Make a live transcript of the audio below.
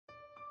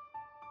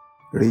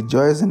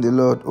Rejoice in the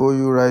Lord, O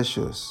you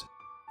righteous,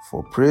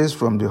 for praise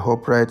from the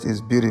upright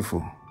is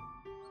beautiful.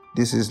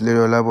 This is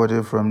Larry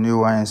Olabode from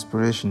New Wine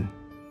Inspiration.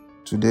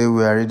 Today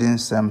we are reading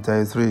Psalm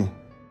 33.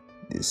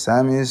 The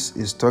psalmist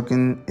is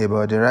talking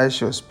about the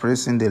righteous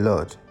praising the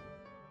Lord.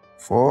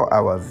 For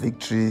our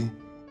victory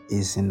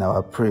is in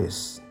our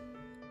praise.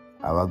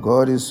 Our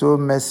God is so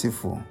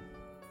merciful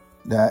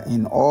that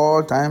in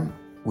all time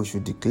we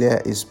should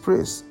declare His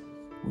praise.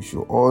 We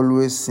should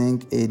always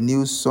sing a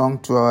new song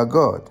to our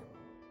God.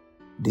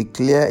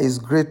 Declare His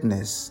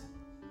greatness,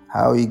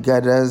 how He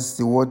gathers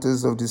the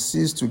waters of the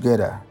seas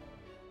together,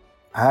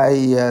 how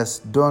He has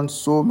done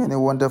so many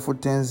wonderful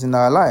things in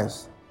our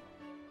lives.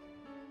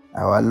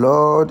 Our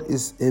Lord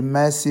is a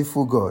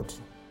merciful God,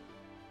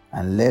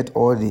 and let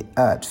all the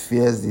earth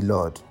fear the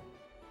Lord.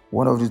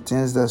 One of the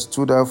things that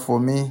stood out for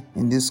me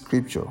in this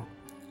scripture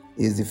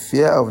is the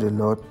fear of the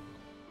Lord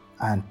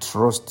and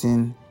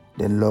trusting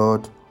the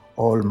Lord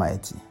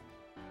Almighty.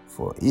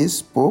 For He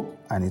spoke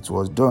and it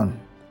was done.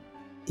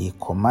 He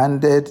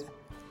commanded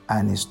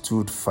and He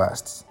stood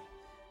fast.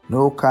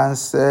 No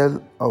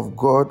counsel of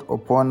God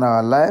upon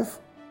our life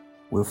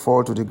will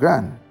fall to the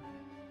ground.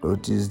 Though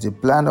it is the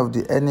plan of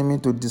the enemy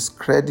to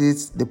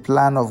discredit the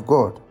plan of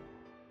God.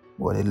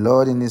 But the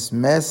Lord in His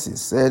mercy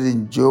said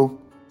in Job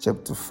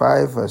chapter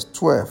 5 verse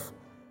 12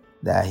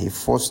 that He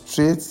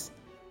frustrates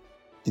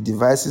the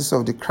devices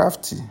of the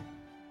crafty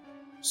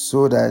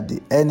so that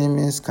the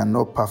enemies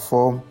cannot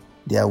perform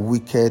their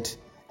wicked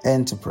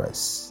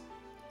enterprise.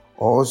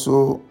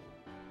 Also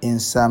in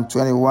Psalm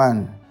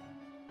 21,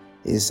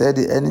 He said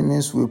the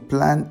enemies will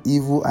plan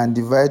evil and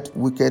divide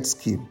wicked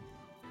scheme,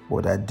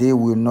 but that they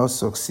will not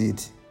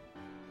succeed.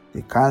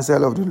 The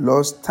counsel of the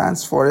Lord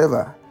stands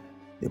forever.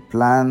 The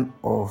plan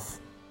of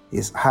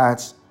His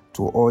heart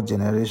to all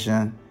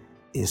generations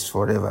is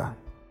forever.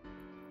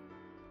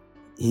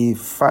 He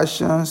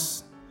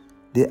fashions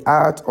the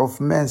heart of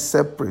men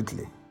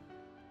separately.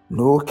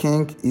 No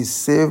king is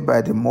saved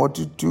by the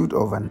multitude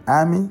of an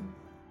army.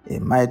 A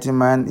mighty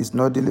man is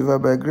not delivered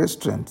by great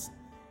strength.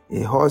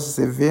 A horse is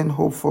a vain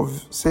hope for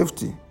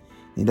safety.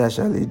 Neither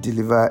shall it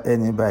deliver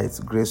any by its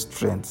great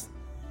strength.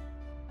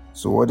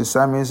 So what the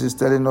psalmist is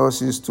telling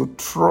us is to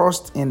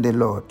trust in the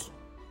Lord,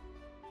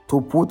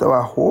 to put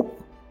our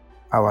hope,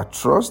 our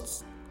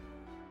trust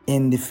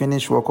in the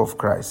finished work of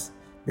Christ,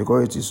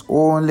 because it is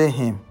only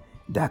Him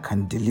that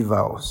can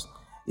deliver us.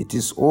 It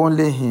is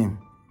only Him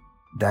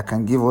that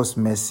can give us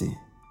mercy,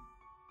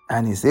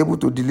 and He's able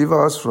to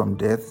deliver us from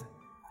death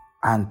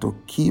and to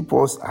keep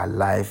us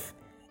alive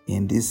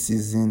in this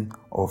season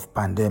of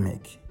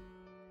pandemic.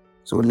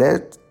 So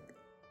let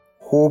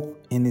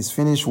hope in His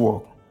finished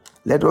work.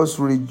 Let us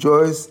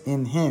rejoice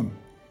in Him,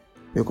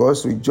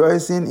 because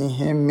rejoicing in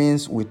Him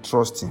means we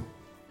trust Him.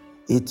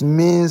 It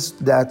means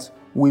that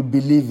we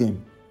believe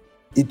Him.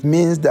 It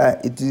means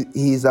that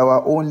He is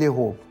our only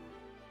hope.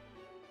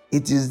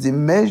 It is the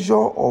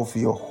measure of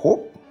your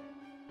hope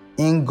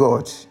in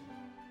God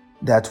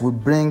that will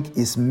bring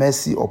His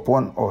mercy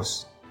upon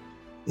us.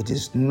 It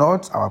is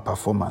not our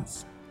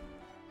performance.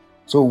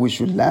 So we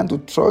should learn to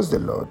trust the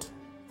Lord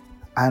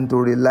and to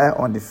rely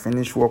on the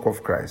finished work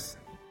of Christ.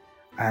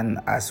 And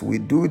as we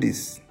do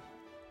this,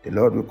 the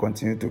Lord will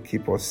continue to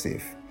keep us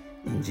safe.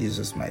 In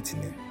Jesus' mighty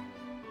name.